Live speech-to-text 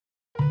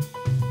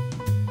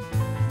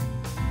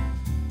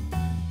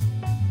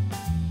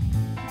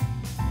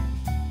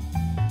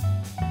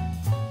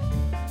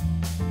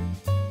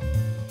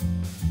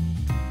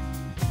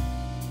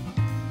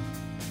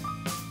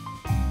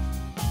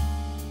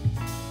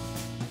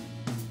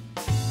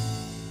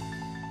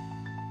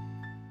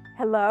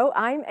Hello,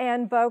 I'm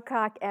Ann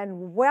Bocock,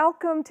 and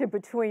welcome to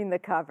Between the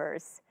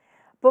Covers.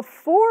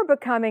 Before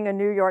becoming a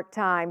New York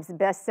Times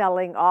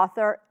best-selling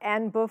author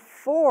and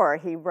before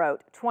he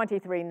wrote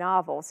 23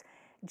 novels,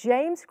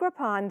 James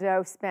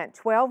Grippando spent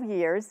 12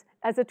 years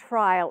as a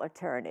trial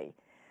attorney.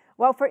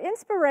 Well, for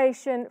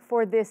inspiration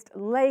for this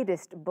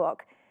latest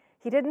book,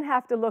 he didn't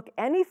have to look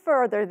any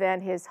further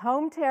than his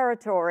home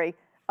territory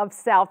of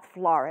South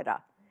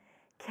Florida.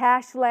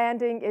 Cash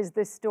Landing is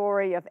the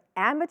story of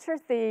amateur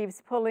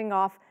thieves pulling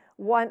off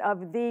one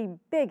of the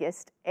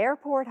biggest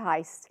airport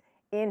heists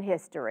in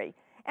history.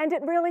 And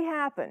it really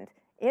happened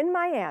in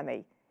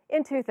Miami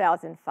in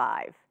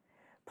 2005.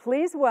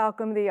 Please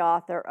welcome the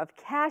author of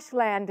Cash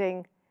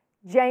Landing,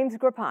 James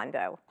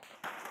Grippando.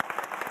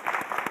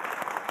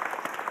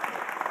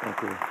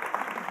 Thank you.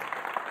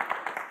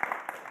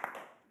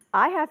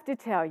 I have to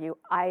tell you,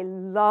 I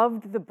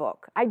loved the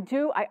book. I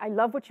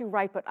love what you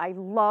write, but I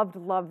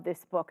loved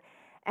this book.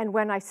 And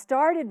when I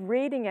started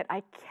reading it,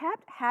 I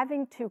kept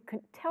having to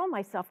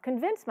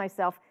convince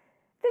myself,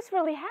 this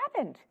really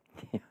happened.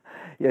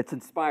 Yeah, it's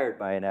inspired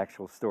by an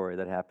actual story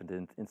that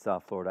happened in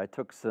South Florida. I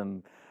took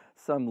some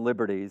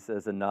liberties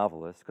as a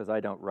novelist because I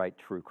don't write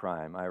true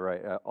crime. I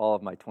write all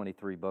of my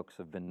 23 books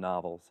have been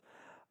novels.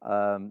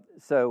 But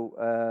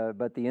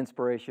the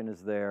inspiration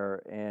is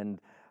there, and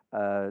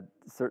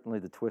certainly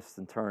the twists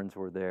and turns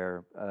were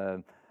there.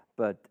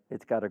 But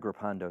it's got a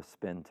Grippando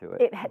spin to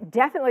it. It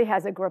definitely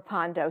has a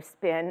Grippando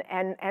spin,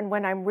 and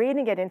when I'm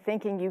reading it and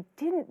thinking you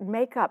didn't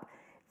make up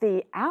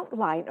the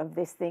outline of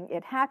this thing,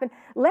 it happened.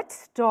 Let's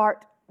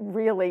start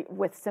really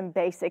with some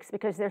basics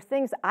because there's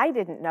things I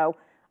didn't know.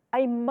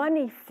 A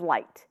money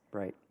flight.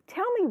 Right.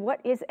 Tell me,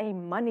 what is a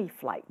money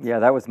flight? Yeah,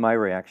 that was my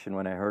reaction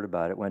when I heard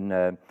about it. When,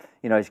 as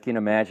you can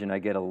imagine, I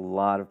get a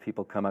lot of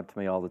people come up to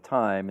me all the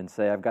time and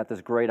say, I've got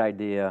this great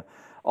idea.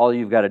 All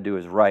you've got to do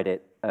is write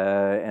it.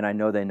 And I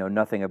know they know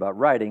nothing about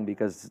writing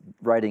because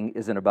writing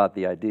isn't about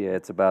the idea.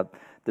 It's about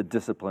the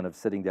discipline of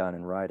sitting down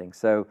and writing.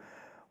 So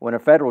when a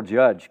federal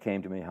judge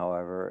came to me,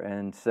 however,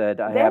 and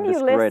said, I have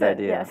this great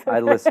idea, yes.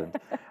 I listened.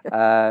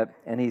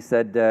 And he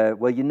said,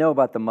 well, you know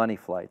about the money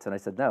flights. And I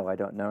said, no, I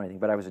don't know anything,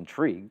 but I was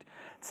intrigued.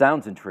 It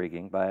sounds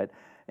intriguing by it.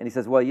 And he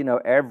says, well, you know,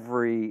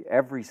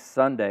 every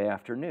Sunday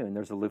afternoon,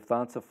 there's a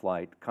Lufthansa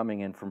flight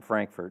coming in from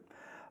Frankfurt,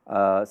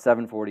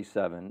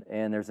 747,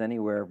 and there's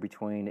anywhere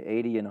between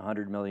 $80 and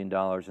 $100 million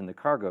in the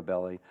cargo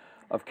belly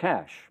of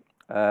cash.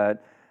 And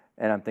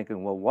I'm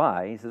thinking, well,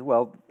 why? He says,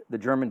 well, the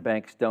German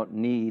banks don't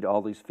need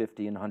all these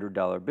 $50 and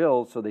 $100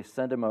 bills, so they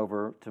send them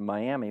over to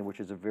Miami,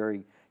 which is a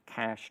very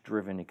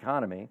cash-driven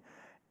economy,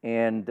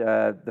 and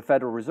the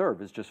Federal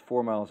Reserve is just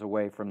 4 miles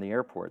away from the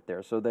airport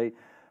there. So the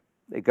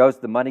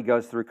money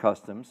goes through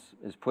customs,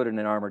 is put in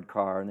an armored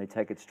car, and they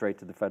take it straight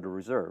to the Federal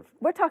Reserve.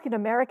 We're talking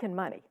American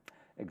money.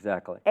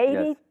 Exactly.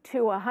 80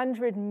 to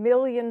 $100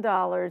 million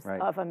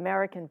of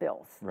American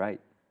bills. Right,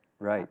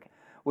 right. Okay.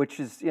 Which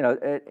is,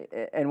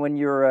 and when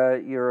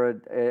you're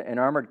an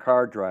armored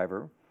car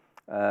driver,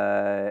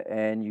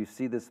 and you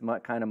see this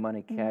kind of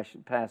money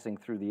passing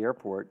through the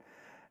airport,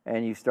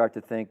 and you start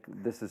to think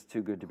this is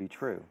too good to be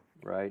true,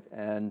 right?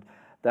 And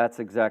that's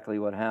exactly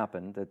what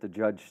happened that the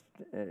judge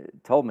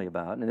told me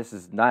about. And this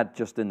is not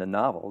just in the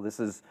novel. This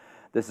is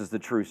the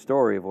true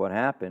story of what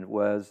happened.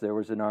 There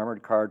was an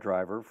armored car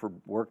driver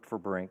worked for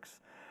Brinks,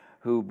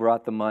 who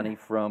brought the money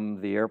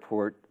from the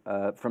airport,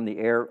 from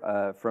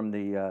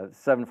the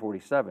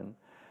 747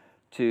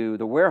 to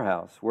the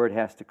warehouse where it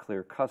has to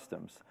clear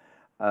customs.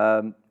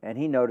 And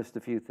he noticed a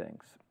few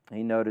things.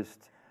 He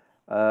noticed,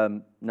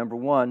 number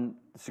one,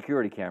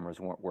 security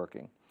cameras weren't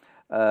working.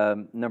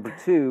 Number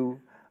two,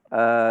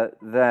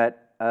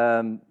 that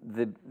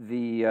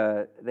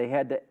they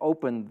had to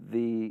open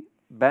the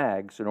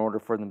bags in order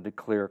for them to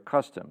clear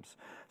customs.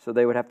 So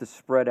they would have to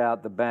spread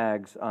out the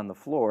bags on the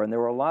floor, and there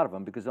were a lot of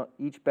them because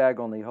each bag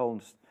only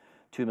holds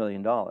 $2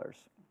 million.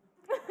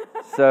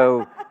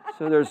 So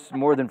there's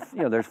more than,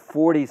 there's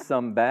 40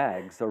 some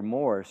bags or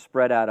more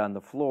spread out on the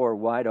floor,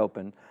 wide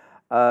open.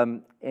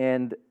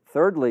 And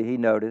thirdly, he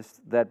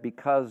noticed that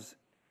because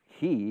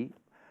he,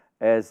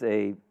 as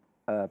a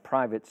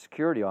private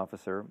security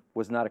officer,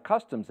 was not a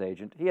customs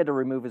agent, he had to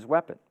remove his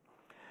weapon.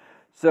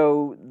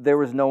 So there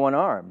was no one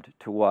armed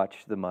to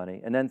watch the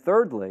money. And then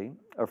fourthly,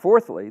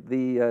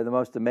 the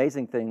most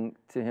amazing thing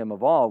to him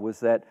of all was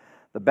that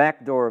the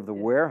back door of the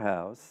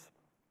warehouse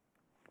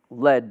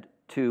led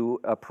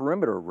to a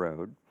perimeter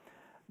road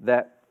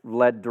that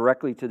led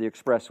directly to the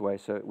expressway,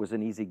 so it was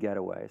an easy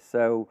getaway.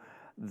 So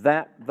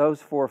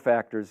those four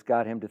factors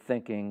got him to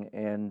thinking,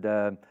 and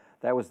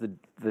that was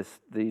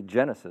the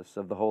genesis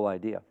of the whole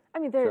idea. I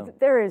mean,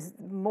 there is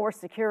more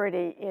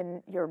security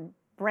in your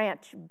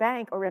branch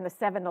bank or in a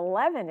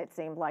 7-Eleven, it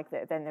seemed like,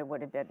 than there would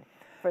have been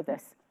for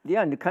this.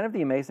 Yeah, and kind of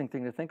the amazing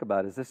thing to think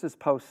about is this is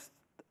post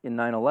in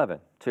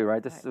 9/11 too,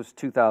 right? This was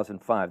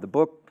 2005. The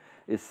book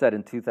is set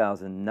in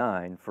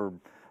 2009 for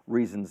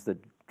reasons that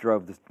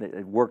drove this.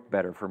 It worked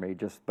better for me,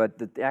 but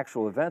the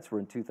actual events were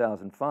in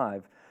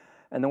 2005,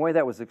 and the way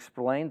that was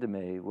explained to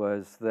me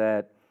was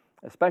that,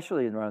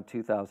 especially in around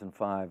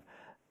 2005,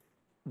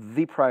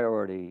 the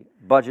priority,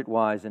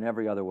 budget-wise and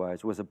every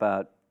otherwise, was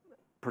about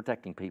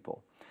protecting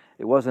people.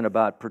 It wasn't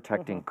about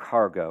protecting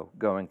cargo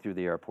going through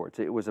the airports.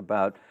 It was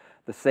about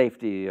the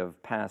safety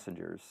of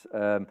passengers.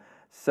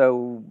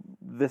 So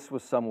this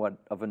was somewhat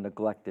of a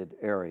neglected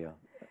area.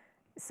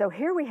 So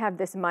here we have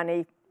this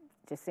money,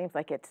 just seems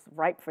like it's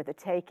ripe for the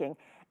taking.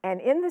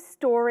 And in the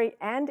story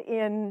and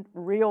in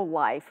real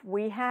life,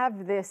 we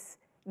have this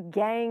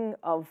gang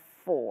of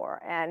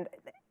four, and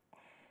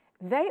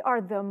they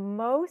are the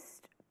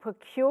most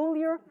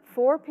peculiar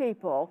four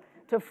people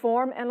to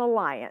form an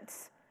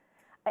alliance.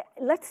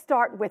 Let's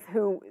start with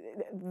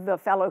the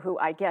fellow who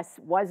I guess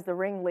was the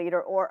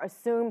ringleader or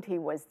assumed he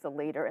was the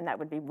leader, and that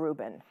would be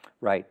Reuben.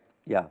 Right,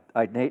 yeah.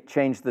 I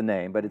changed the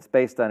name, but it's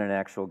based on an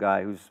actual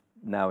guy who's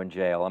now in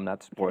jail. I'm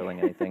not spoiling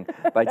anything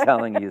by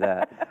telling you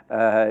that.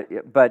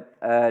 But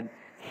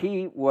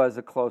he was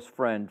a close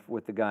friend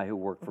with the guy who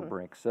worked for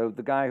Brinks. So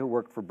the guy who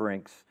worked for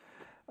Brinks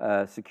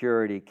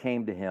security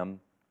came to him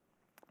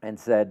and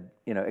said,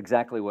 you know,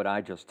 exactly what I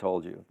just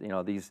told you. You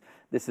know,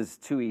 this is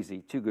too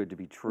easy, too good to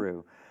be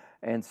true.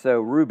 And so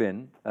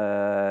Reuben,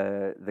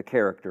 the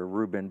character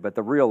Reuben, but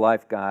the real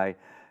life guy,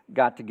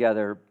 got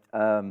together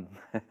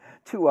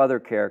two other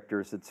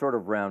characters that sort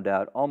of round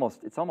out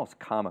it's almost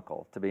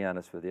comical, to be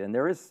honest with you. And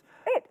there is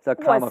a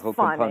comical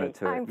component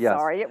to it. I'm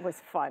sorry, it was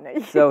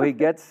funny. So he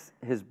gets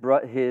his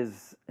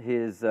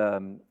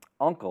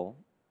uncle,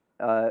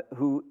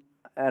 who,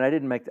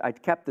 and I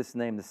kept this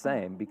name the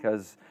same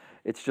because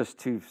it's just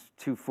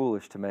too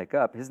foolish to make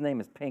up. His name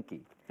is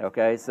Pinky.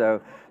 Okay,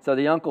 so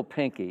the Uncle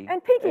Pinky.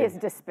 And Pinky is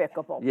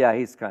despicable. Yeah,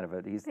 he's kind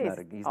of he's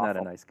not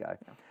a nice guy.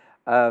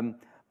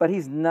 But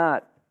he's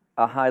not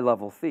a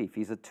high-level thief.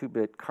 He's a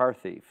two-bit car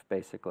thief,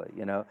 basically,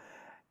 you know.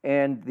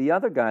 And the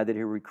other guy that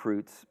he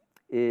recruits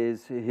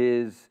is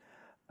his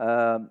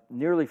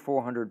nearly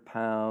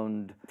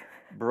 400-pound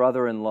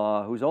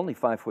brother-in-law, who's only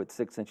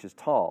 5'6"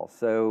 tall.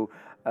 So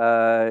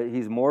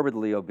he's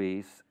morbidly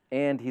obese,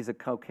 and he's a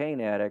cocaine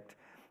addict,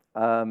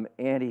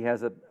 and he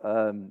has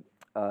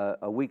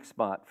a weak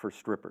spot for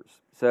strippers.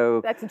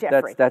 So that's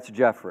Jeffrey. That's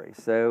Jeffrey.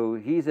 So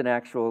he's an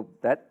actual,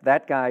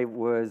 that guy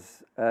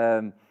was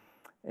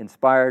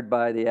inspired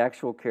by the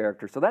actual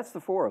character. So that's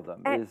the four of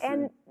them.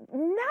 And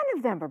none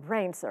of them are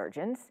brain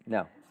surgeons.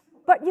 No.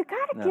 But you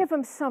got to give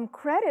them some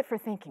credit for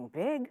thinking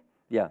big.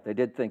 Yeah, they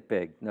did think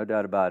big, no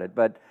doubt about it.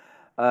 But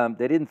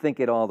they didn't think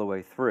it all the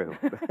way through.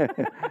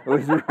 It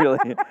was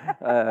really,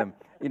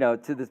 you know,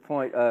 to this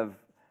point of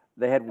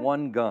they had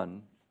one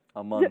gun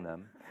among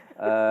them.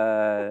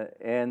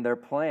 And their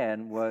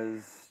plan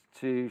was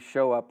to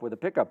show up with a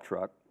pickup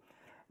truck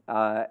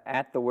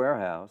at the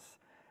warehouse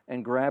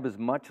and grab as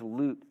much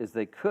loot as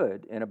they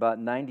could in about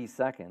 90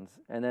 seconds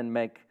and then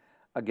make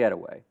a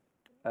getaway,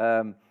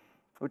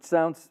 which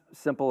sounds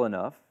simple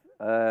enough.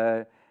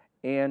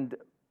 And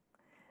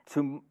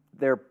to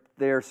their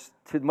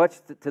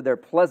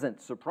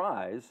pleasant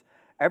surprise,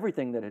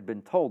 everything that had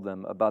been told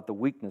them about the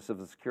weakness of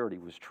the security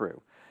was true.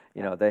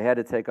 You know, they had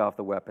to take off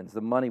the weapons.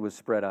 The money was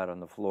spread out on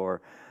the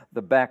floor.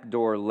 The back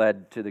door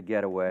led to the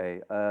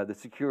getaway. The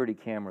security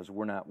cameras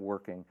were not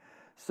working.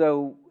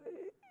 So,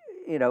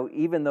 you know,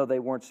 even though they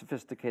weren't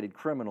sophisticated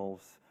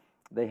criminals,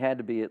 they had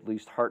to be at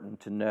least heartened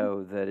to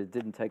know that it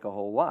didn't take a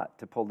whole lot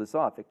to pull this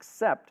off,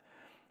 except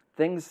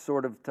things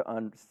sort of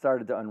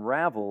started to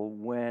unravel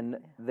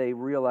when they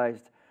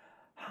realized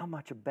how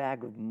much a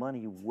bag of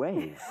money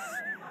weighs.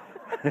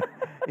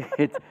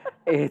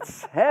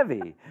 It's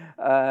heavy,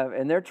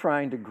 and they're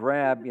trying to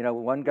grab, you know,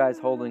 one guy's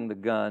holding the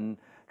gun,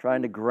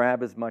 trying to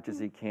grab as much as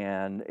he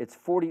can. It's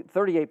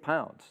 38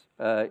 pounds,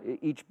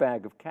 each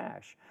bag of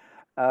cash.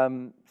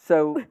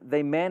 So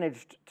they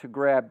managed to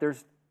grab,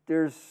 there's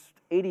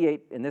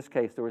 88, in this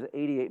case, there was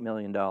 $88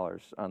 million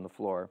on the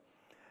floor.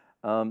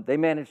 They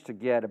managed to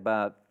get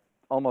about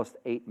almost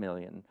 $8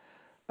 million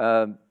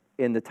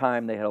in the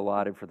time they had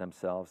allotted for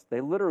themselves.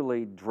 They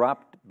literally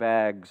dropped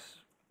bags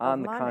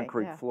on the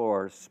concrete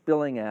floor,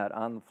 spilling out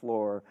on the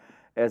floor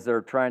as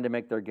they're trying to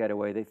make their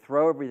getaway. They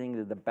throw everything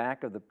to the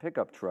back of the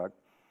pickup truck,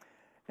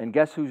 and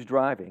guess who's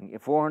driving?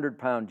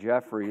 400-pound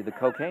Jeffrey, the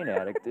cocaine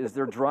addict, is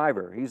their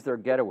driver. He's their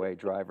getaway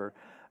driver.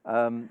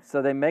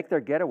 So they make their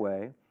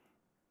getaway,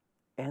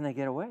 and they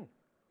get away.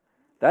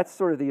 That's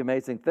sort of the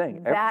amazing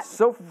thing.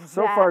 So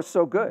far,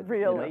 so good.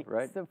 Really, you know,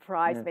 right?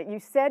 surprised me. You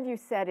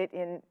said it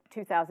in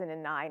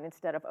 2009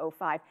 instead of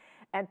 2005,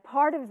 and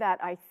part of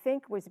that I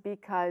think was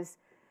because,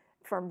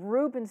 from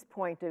Reuben's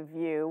point of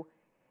view,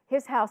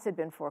 his house had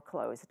been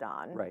foreclosed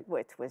on,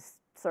 which was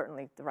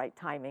certainly the right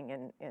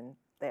timing in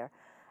there.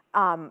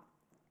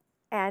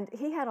 And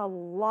he had a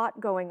lot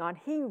going on.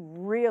 He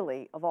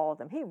really, of all of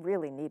them, he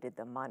really needed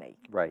the money.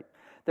 Right.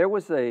 There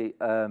was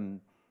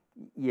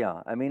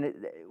yeah, I mean,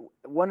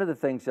 one of the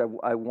things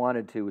I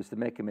wanted to was to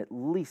make him at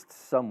least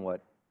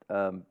somewhat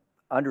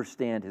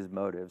understand his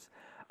motives.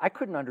 I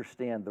couldn't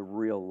understand the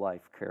real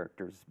life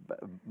character's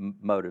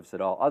motives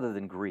at all, other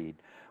than greed,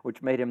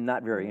 which made him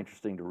not very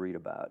interesting to read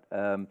about.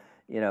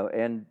 You know,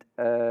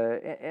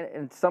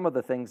 and some of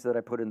the things that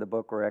I put in the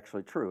book were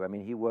actually true. I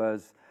mean, he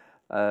was,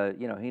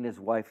 you know, he and his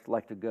wife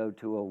liked to go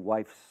to a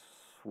wife's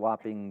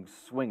swapping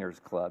swingers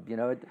club. You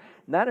know,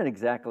 not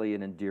exactly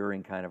an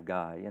endearing kind of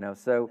guy. You know,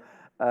 so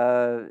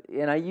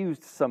and I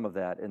used some of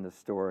that in the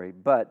story,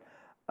 but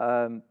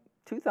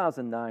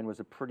 2009 was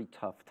a pretty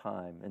tough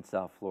time in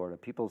South Florida.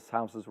 People's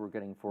houses were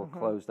getting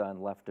foreclosed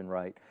on left and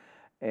right,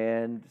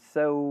 and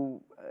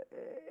so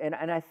and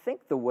I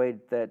think the way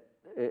that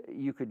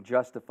you could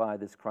justify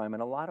this crime,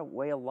 and a lot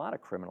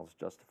of criminals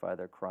justify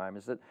their crime,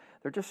 is that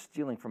they're just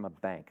stealing from a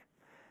bank.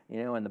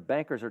 You know, and the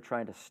bankers are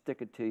trying to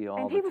stick it to you all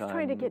the time. And he was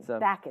trying to get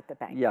back at the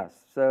bank.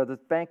 Yes. So the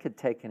bank had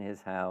taken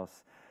his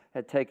house,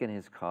 had taken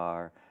his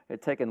car,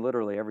 had taken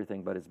literally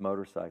everything but his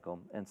motorcycle.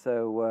 And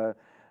so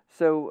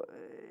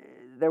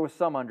there was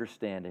some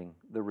understanding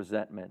the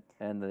resentment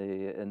and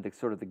the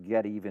sort of the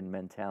get even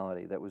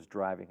mentality that was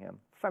driving him.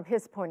 From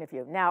his point of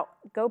view. Now,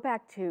 go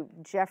back to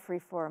Jeffrey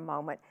for a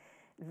moment.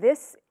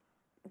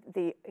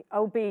 The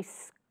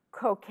obese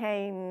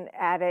cocaine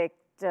addict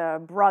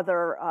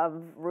brother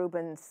of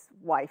Reuben's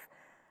wife,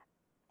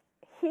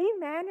 he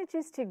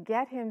manages to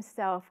get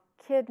himself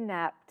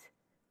kidnapped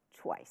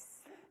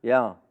twice.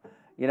 Yeah,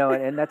 you know,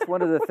 and that's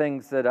one of the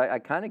things that I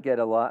kind of get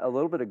a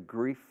little bit of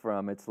grief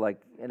from. It's like,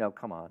 you know,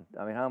 come on.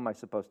 I mean, how am I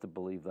supposed to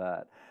believe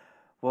that?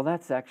 Well,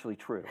 that's actually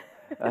true.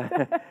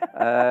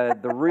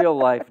 The real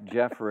life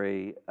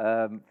Jeffrey,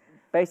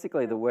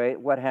 basically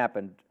what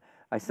happened,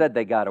 I said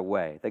they got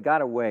away. They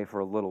got away for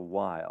a little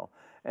while,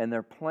 and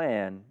their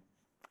plan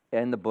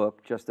in the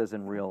book, just as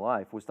in real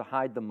life, was to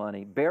hide the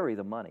money, bury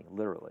the money,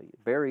 literally,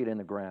 bury it in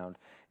the ground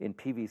in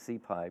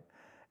PVC pipe,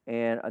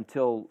 and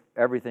until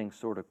everything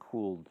sort of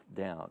cooled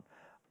down.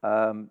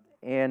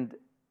 And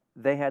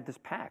they had this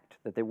pact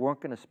that they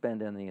weren't going to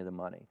spend any of the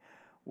money.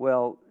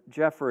 Well,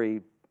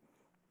 Jeffrey,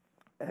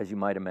 as you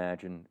might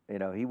imagine, you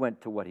know, he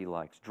went to what he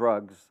likes: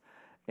 drugs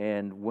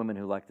and women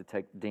who like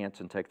to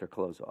dance and take their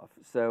clothes off.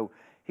 So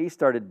he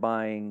started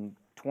buying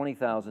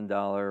 $20,000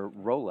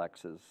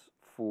 Rolexes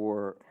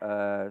for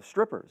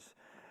strippers,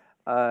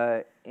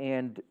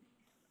 and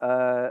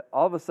all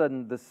of a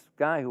sudden, this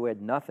guy who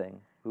had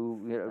nothing,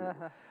 who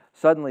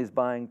suddenly is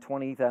buying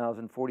 $20,000,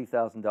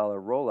 $40,000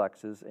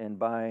 Rolexes and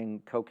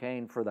buying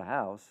cocaine for the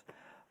house,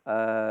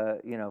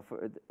 you know,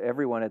 for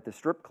everyone at the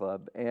strip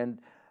club, and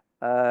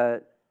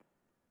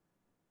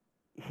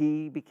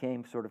he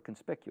became sort of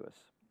conspicuous.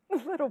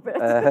 A little bit.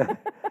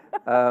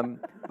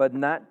 But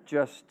not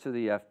just to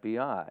the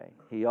FBI.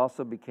 He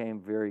also became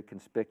very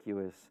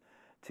conspicuous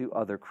to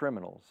other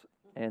criminals.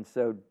 And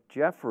so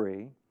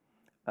Jeffrey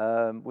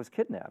was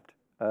kidnapped,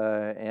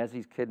 as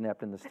he's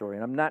kidnapped in the story.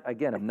 And I'm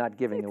not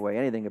giving away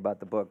anything about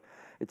the book.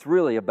 It's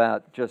really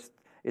about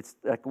it's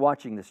like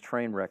watching this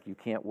train wreck you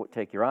can't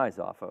take your eyes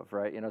off of,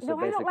 right? You know, so no,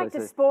 I don't like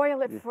to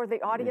spoil it for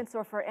the audience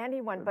or for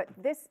anyone, but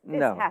this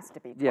has to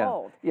be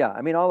told. Yeah,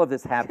 I mean, all of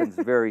this happens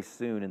very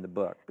soon in the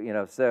book, you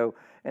know, so,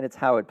 and it's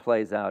how it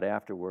plays out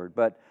afterward.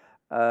 But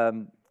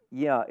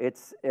yeah,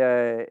 it's,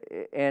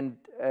 in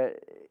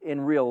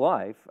real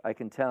life, I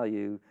can tell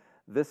you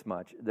this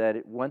much,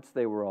 that once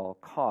they were all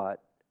caught,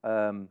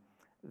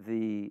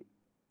 the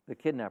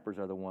kidnappers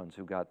are the ones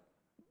who got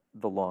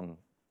the long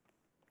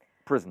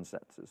prison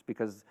sentences,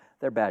 because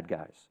they're bad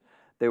guys.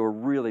 They were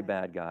really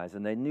bad guys,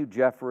 and they knew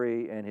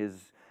Jeffrey and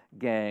his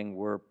gang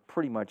were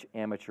pretty much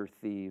amateur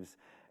thieves,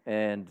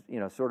 and, you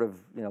know, sort of,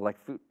 you know, like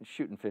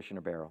shooting fish in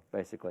a barrel,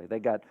 basically.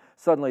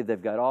 Suddenly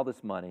they've got all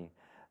this money.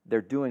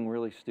 They're doing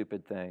really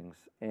stupid things,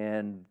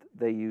 and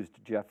they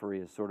used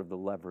Jeffrey as sort of the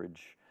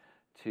leverage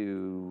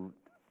to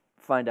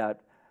find out,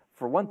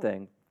 for one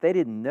thing, they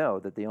didn't know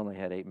that they only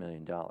had $8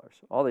 million.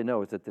 All they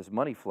know is that this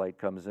money flight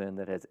comes in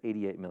that has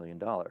 $88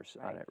 million on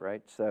it,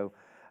 right? So,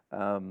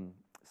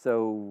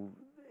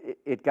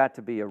 it got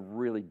to be a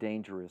really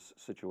dangerous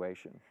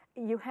situation.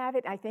 You have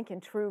it, I think,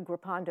 in true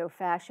Grippando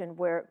fashion,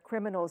 where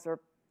criminals are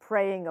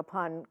preying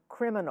upon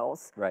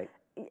criminals. Right.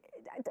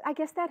 I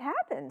guess that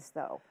happens,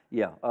 though.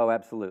 Yeah. Oh,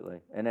 absolutely.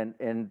 And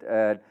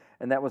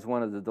that was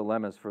one of the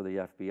dilemmas for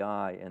the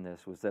FBI in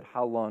this, was that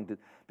how long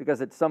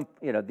because at some,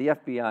 you know, the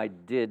FBI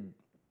did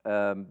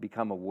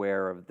become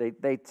aware of,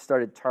 they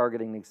started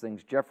targeting these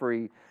things.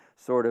 Jeffrey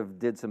sort of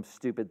did some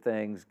stupid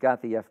things,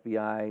 got the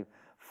FBI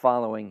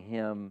following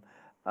him,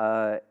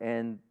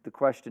 and the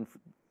question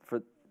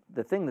for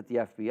the thing that the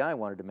FBI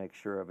wanted to make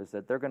sure of is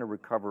that they're going to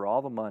recover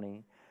all the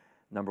money,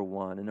 number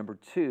one, and number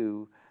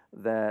two,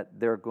 that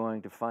they're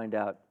going to find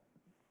out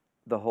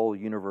the whole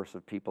universe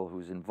of people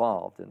who's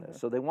involved in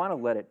this. So they want to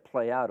let it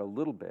play out a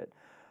little bit.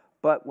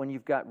 But when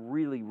you've got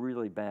really,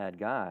 really bad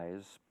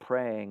guys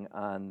preying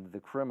on the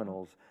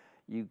criminals,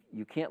 you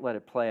can't let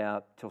it play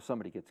out till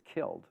somebody gets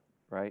killed,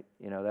 right?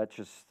 You know, that's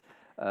just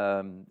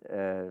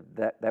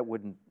that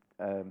wouldn't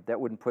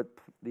put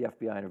the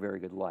FBI in a very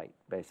good light,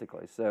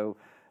 basically. So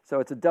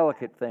it's a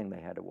delicate thing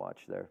they had to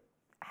watch there.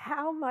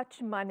 How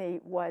much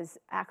money was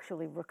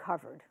actually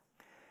recovered?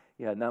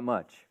 Yeah, not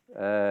much. You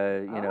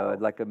know,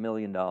 like $1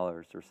 million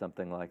or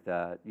something like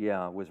that.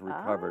 Yeah, was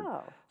recovered.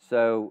 Oh.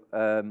 So,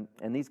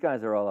 and these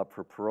guys are all up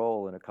for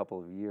parole in a couple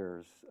of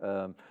years.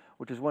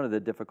 which is one of the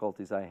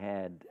difficulties I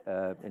had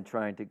in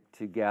trying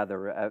to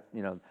gather.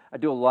 You know, I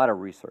do a lot of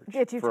research.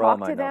 Did you for all talk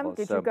my to them? novels,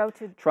 Did so you go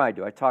to? Tried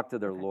to. I talked to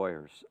their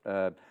lawyers,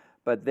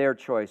 but their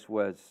choice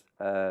was.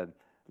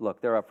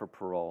 Look, they're up for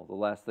parole. The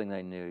last thing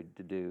they need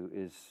to do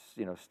is,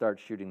 you know,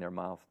 start shooting their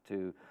mouth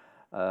to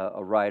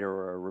a writer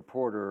or a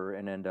reporter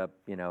and end up,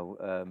 you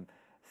know,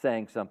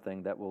 saying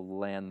something that will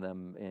land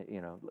them,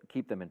 you know,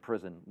 keep them in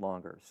prison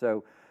longer.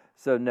 So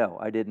no,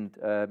 I didn't.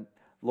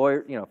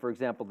 Lawyer, you know, for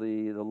example,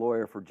 the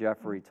lawyer for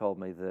Jeffrey told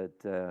me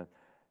that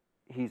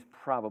he's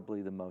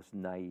probably the most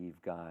naive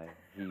guy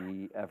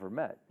he ever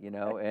met, you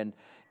know, and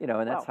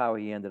that's how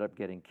he ended up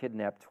getting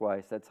kidnapped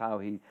twice. That's how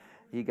he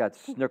got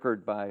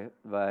snookered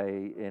by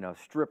you know,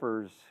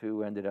 strippers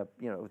who ended up,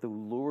 you know,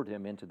 who lured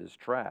him into this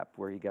trap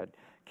where he got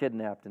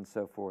kidnapped and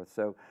so forth.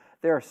 So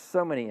there are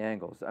so many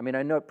angles. I mean,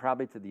 I know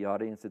probably to the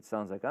audience it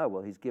sounds like, oh,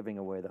 well, he's giving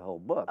away the whole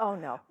book. Oh,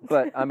 no.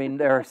 But I mean,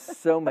 there are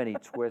so many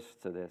twists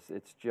to this.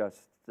 It's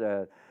just,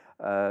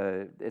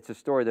 it's a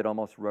story that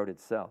almost wrote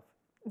itself.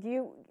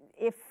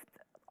 If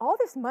all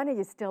this money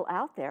is still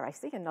out there, I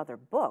see another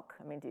book.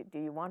 I mean, do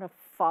you want to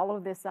follow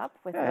this up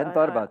with? Yeah, I hadn't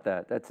thought about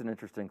that. That's an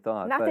interesting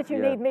thought. Not that you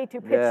need me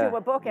to pitch you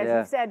a book, as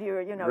you said.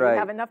 You know, right. You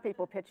have enough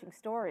people pitching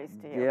stories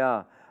to you.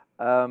 Yeah,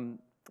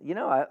 you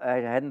know, I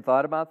hadn't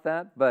thought about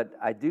that, but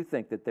I do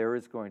think that there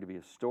is going to be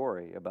a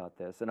story about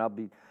this, and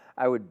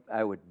I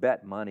would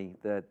bet money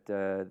that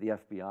the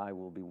FBI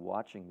will be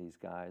watching these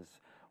guys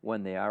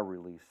when they are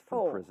released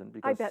from prison,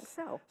 because I bet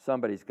so.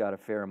 Somebody's got a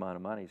fair amount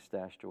of money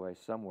stashed away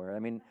somewhere. I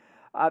mean.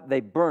 They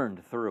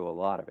burned through a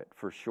lot of it,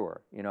 for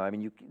sure. You know, I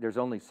mean, there's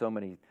only so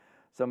many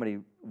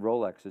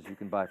Rolexes you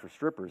can buy for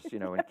strippers, you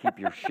know, and keep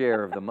your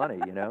share of the money,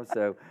 you know.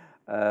 So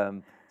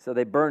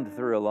they burned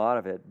through a lot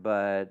of it,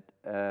 but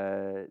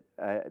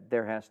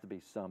there has to be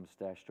some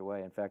stashed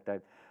away. In fact,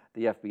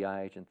 the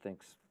FBI agent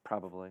thinks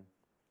probably.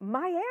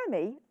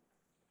 Miami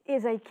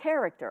is a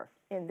character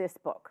in this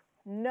book,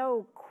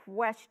 no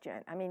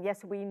question. I mean,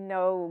 yes, we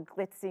know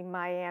glitzy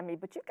Miami,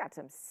 but you've got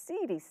some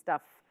seedy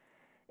stuff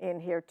in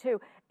here too.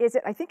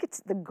 I think it's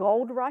the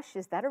Gold Rush.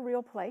 Is that a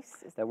real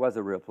place? That was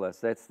a real place.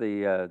 That's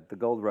the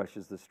Gold Rush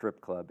is the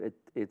strip club.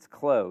 It's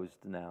closed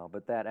now,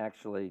 but that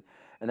actually,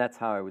 and that's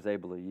how I was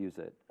able to use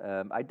it.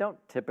 I don't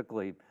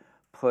typically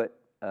put.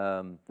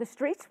 The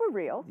streets were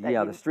real.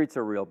 Yeah, the streets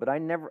are real, but I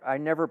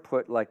never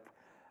put like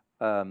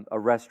a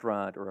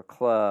restaurant or a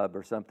club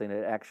or something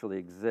that actually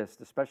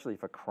exists, especially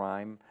if a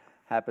crime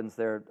happens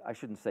there. I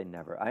shouldn't say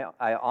never.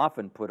 I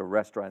often put a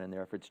restaurant in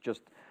there if it's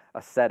just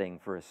a setting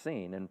for a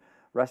scene, and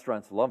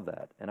restaurants love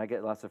that, and I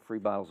get lots of free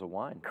bottles of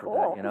wine for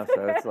that, you know.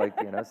 So it's like,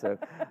 you know, so,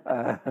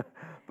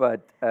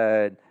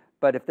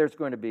 but if there's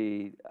going to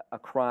be a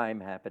crime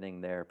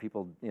happening there,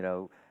 people, you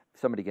know,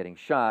 somebody getting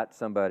shot,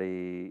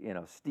 somebody, you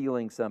know,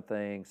 stealing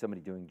something,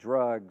 somebody doing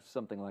drugs,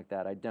 something like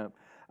that,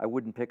 I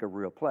wouldn't pick a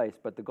real place.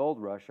 But the Gold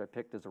Rush I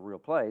picked as a real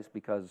place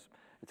because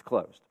it's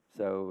closed,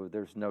 so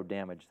there's no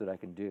damage that I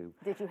can do.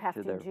 Did you have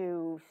to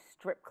do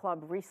strip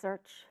club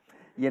research?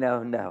 You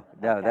know, no.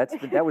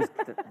 Okay.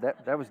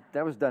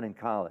 That was done in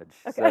college.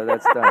 Okay. So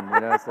that's done. You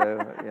know,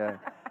 so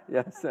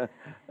yeah. So,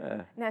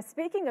 now,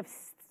 speaking of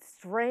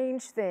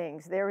strange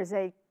things, there is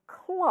a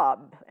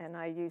club, and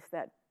I use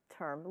that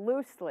term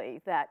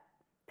loosely, that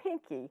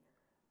Pinky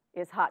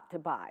is hot to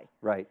buy.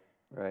 Right.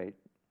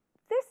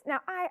 Now,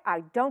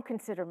 I don't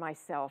consider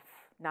myself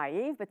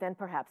naive, but then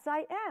perhaps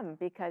I am,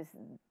 because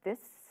this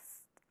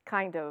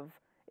kind of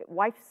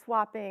wife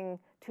swapping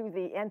to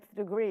the nth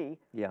degree,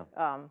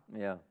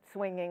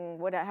 swinging,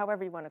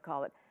 however you want to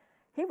call it,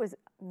 he was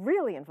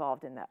really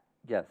involved in that.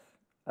 Yes.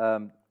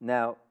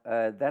 Now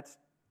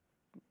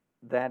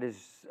that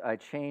is, I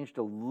changed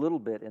a little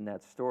bit in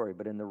that story,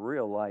 but in the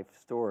real life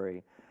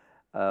story,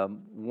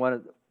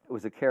 it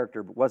was a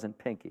character, but wasn't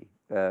Pinky,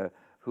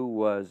 who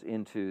was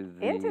into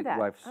the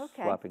wife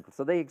swapping.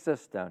 So they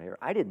exist down here.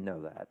 I didn't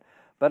know that.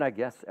 But I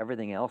guess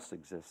everything else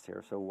exists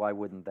here, so why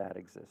wouldn't that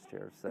exist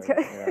here? So,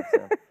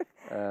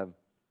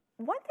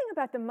 one thing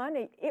about the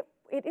money,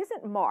 it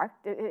isn't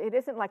marked. It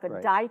isn't like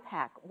a die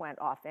pack went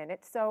off in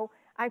it. So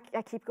I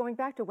keep going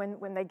back to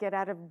when they get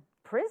out of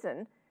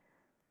prison,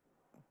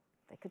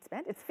 they could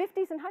spend. It's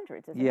 50s and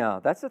 100s, isn't it? Yeah,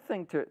 that's the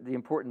thing.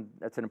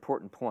 That's an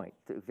important point,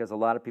 because a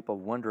lot of people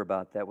wonder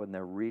about that when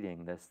they're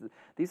reading this.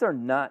 These are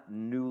not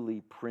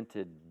newly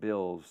printed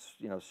bills,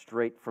 you know,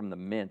 straight from the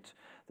mint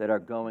that are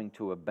going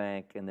to a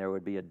bank, and there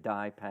would be a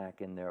die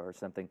pack in there or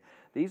something.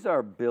 These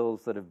are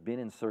bills that have been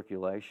in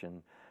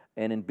circulation,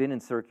 and been in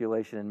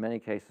circulation in many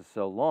cases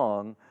so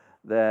long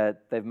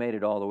that they've made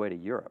it all the way to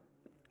Europe.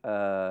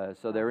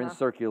 So they're in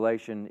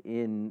circulation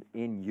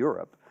in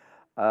Europe.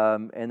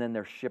 And then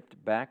they're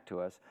shipped back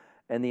to us.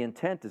 And the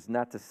intent is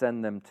not to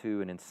send them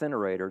to an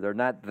incinerator. They're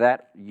not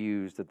that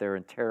used that they're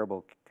in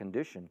terrible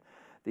condition.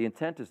 The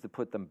intent is to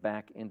put them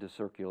back into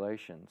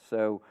circulation.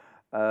 So,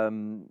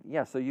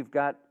 so you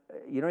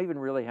don't even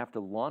really have to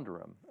launder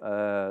them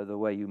the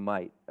way you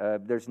might.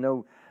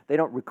 They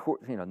don't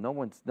record, you know,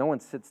 no one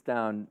sits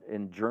down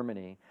in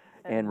Germany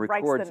and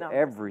records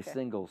every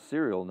single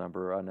serial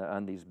number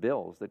on these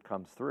bills that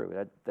comes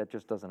through. That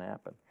just doesn't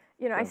happen.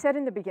 You know, I So- said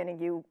in the beginning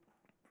you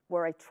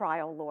were a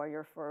trial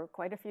lawyer for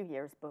quite a few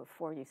years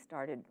before you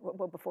started,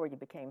 well, before you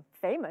became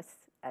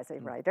famous as a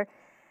writer.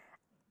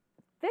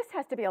 This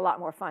has to be a lot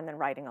more fun than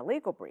writing a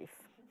legal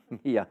brief.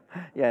 Yeah,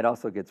 yeah. It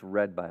also gets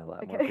read by a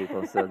lot more Okay.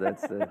 people, so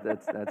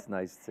that's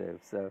nice too.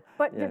 So,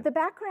 But yeah. the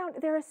background,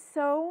 there are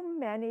so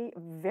many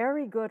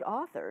very good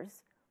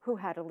authors who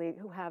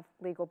who have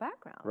legal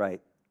backgrounds.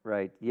 Right,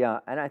 right. Yeah,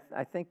 and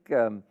I think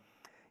you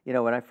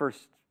know, when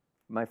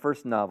my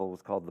first novel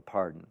was called The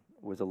Pardon.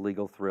 It was a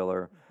legal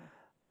thriller,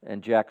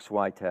 and Jack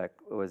Switek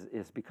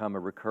has become a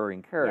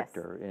recurring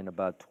character in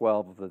about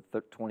 12 of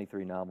the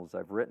 23 novels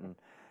I've written.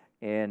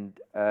 And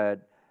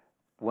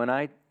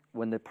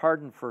when The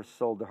Pardon first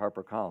sold to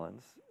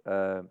HarperCollins,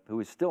 who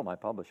is still my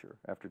publisher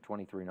after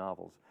 23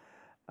 novels,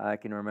 I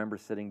can remember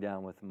sitting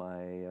down with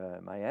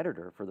my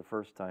editor for the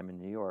first time in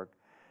New York,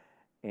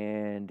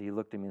 and he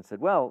looked at me and said,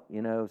 "Well,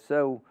 you know,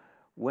 so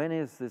when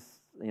is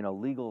this, you know,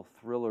 legal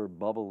thriller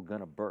bubble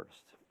gonna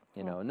burst?"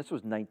 You know, and this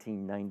was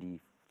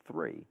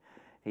 1993.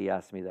 He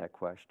asked me that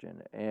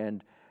question,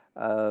 and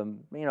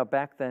you know,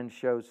 back then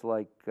shows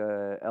like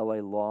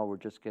L.A. Law were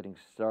just getting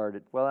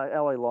started. Well,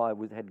 L.A. Law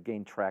had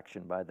gained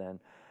traction by then,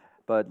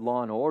 but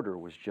Law and Order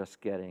was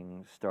just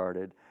getting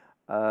started.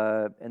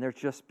 And there's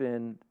just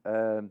been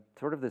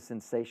sort of this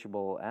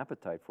insatiable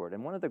appetite for it.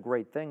 And one of the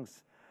great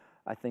things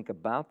I think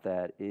about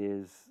that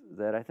is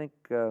that I think,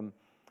 you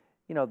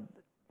know,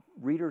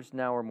 readers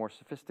now are more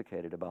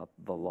sophisticated about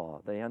the law.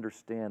 They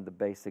understand the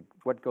basic,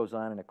 what goes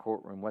on in a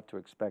courtroom, what to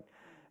expect.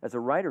 As a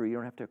writer, you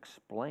don't have to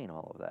explain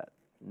all of that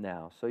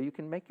now. So you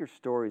can make your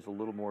stories a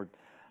little more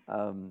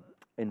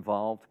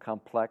involved,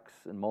 complex,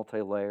 and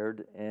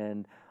multi-layered,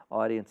 and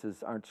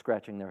audiences aren't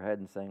scratching their head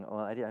and saying, "Oh,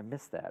 I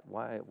missed that.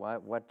 Why?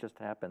 What just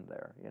happened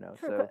there?" You know.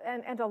 True, So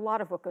and a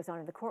lot of what goes on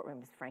in the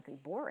courtroom is frankly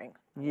boring.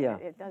 Yeah.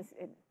 It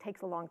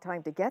takes a long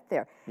time to get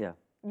there. yeah,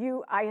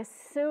 I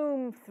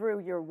assume through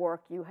your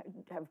work you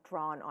have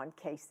drawn on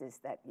cases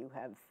that you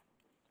have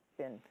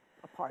been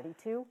a party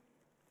to.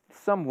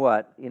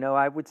 somewhat. You know,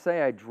 I would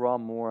say I draw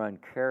more on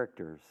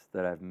characters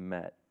that I've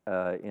met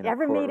in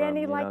Ever a meet courtroom.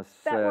 any you like know,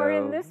 that were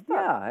in so- this book?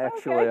 Yeah,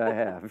 actually, Okay. I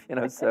have. You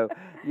know, so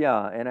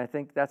yeah, and I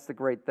think that's the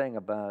great thing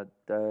about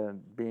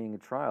being a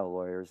trial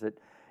lawyer is that,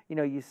 you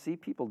know, you see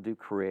people do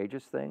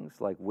courageous things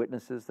like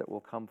witnesses that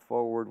will come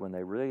forward when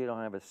they really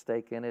don't have a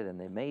stake in it, and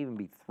they may even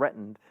be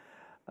threatened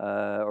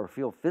or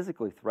feel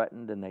physically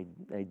threatened, and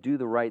they do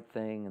the right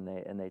thing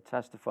and they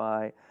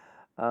testify,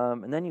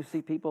 and then you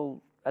see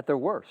people at their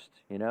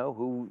worst. You know,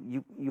 who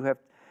you have,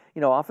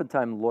 you know,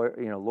 oftentimes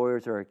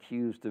lawyers are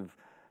accused of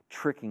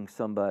tricking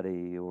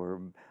somebody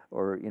or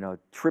you know,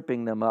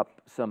 tripping them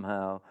up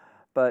somehow.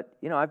 But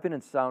you know, I've been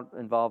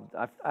involved.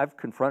 I've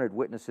confronted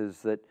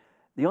witnesses that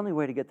the only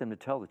way to get them to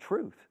tell the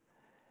truth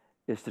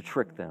is to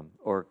trick them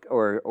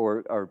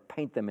or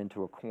paint them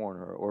into a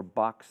corner or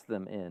box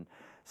them in.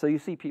 So you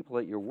see people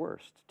at your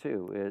worst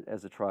too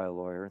as a trial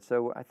lawyer. And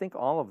so I think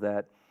all of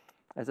that,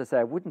 as I say,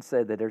 I wouldn't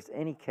say that there's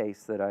any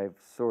case that I've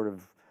sort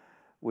of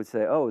would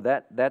say, oh,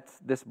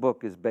 this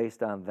book is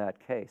based on that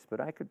case. But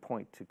I could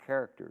point to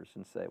characters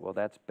and say, well,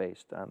 that's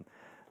based on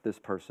this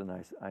person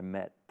I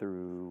met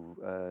through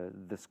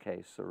this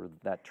case or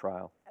that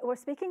trial. Well,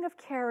 speaking of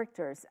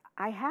characters,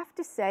 I have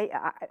to say,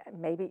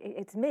 maybe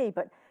it's me,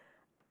 but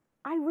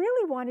I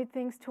really wanted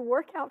things to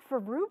work out for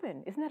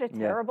Reuben. Isn't that a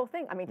terrible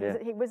thing? I mean,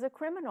 he was a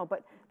criminal,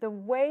 but the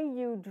way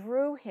you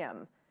drew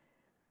him,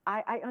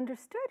 I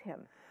understood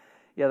him.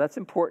 Yeah, that's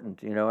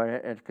important, you know,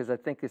 because I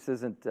think this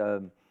isn't,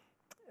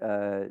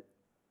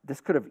 this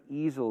could have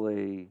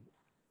easily,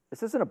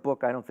 this isn't a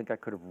book I don't think I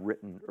could have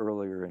written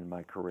earlier in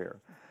my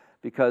career,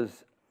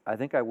 because I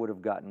think I would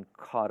have gotten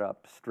caught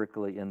up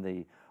strictly in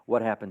the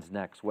what happens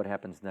next, what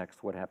happens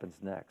next, what happens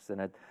next.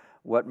 And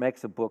what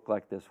makes a book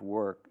like this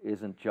work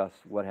isn't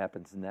just what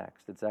happens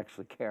next. It's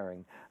actually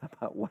caring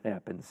about what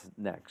happens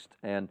next.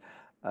 And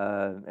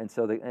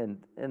so and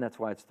that's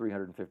why it's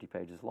 350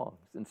 pages long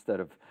instead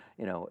of,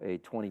 you know, a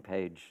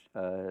 20-page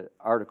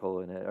article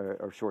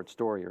or short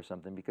story or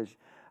something, because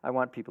I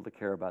want people to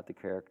care about the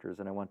characters,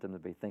 and I want them to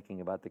be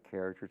thinking about the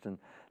characters and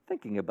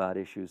thinking about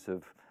issues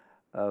of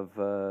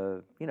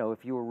you know,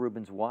 if you were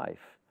Reuben's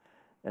wife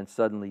and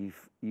suddenly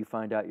you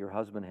find out your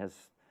husband has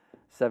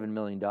 $7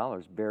 million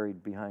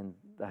buried behind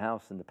the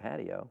house in the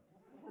patio.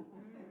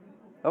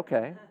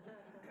 Okay.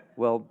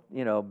 Well,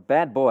 you know,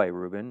 bad boy,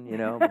 Reuben, you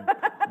know,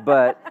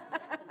 but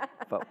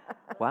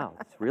wow,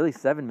 it's really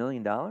 $7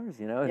 million,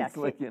 you know? Yes, it's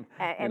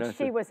like,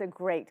 she was a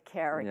great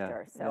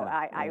character, Yeah, so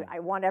yeah, I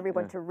want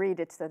everyone to read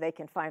it so they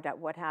can find out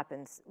what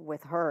happens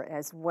with her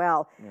as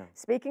well. Yeah.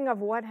 Speaking of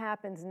what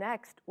happens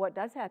next, what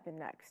does happen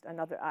next?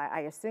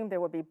 I assume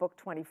there will be book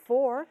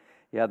 24.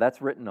 Yeah,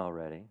 that's written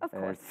already. Of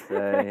course.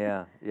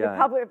 Yeah.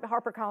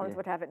 HarperCollins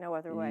would have it no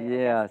other way.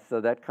 Yeah, so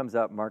that comes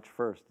out March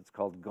 1st. It's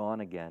called Gone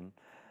Again.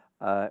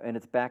 And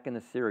it's back in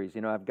the series.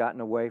 You know, I've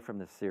gotten away from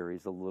the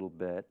series a little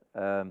bit.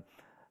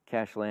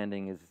 Cash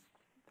Landing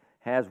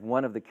has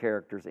one of the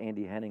characters,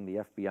 Andy Henning, the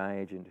FBI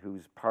agent,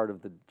 who's part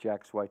of the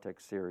Jack Switek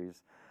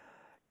series,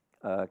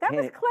 That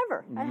was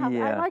clever.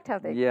 I liked how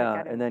they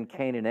got it. And then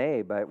Cain and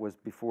Abe was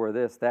before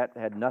this. That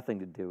had nothing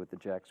to do with the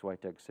Jack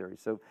Switek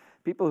series. So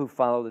people who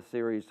follow the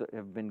series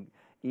have been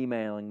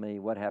emailing me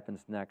what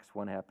happens next,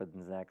 what happens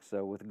next.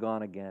 So with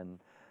Gone Again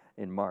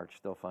in March,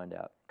 they'll find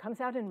out.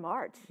 Comes out in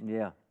March.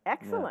 Yeah.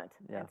 Excellent.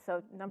 Yeah. And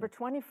so number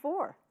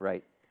 24.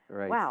 Right.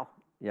 Wow.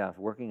 Yeah,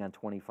 working on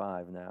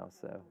 25 now,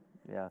 so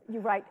yeah. You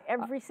write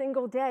every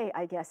single day,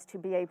 I guess, to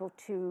be able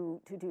to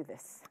do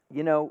this.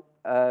 You know,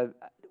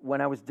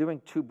 when I was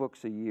doing 2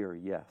 books a year,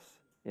 yes.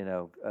 You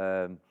know,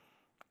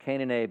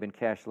 Cain and Abe and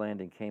Cash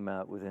Landing came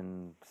out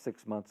within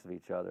 6 months of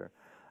each other.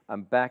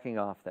 I'm backing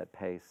off that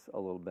pace a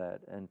little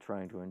bit and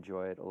trying to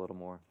enjoy it a little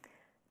more.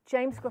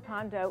 James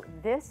Grippando,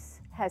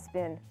 this has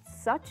been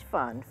such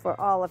fun for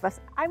all of us.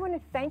 I want to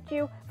thank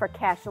you for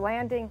Cash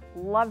Landing.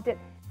 Loved it.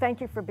 Thank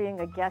you for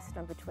being a guest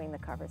on Between the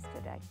Covers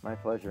today. My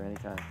pleasure,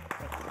 anytime.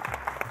 Thank you.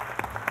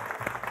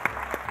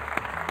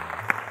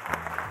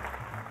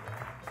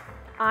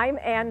 I'm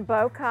Ann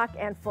Bocock,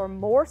 and for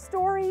more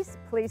stories,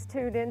 please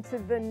tune in to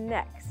the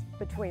next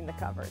Between the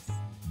Covers.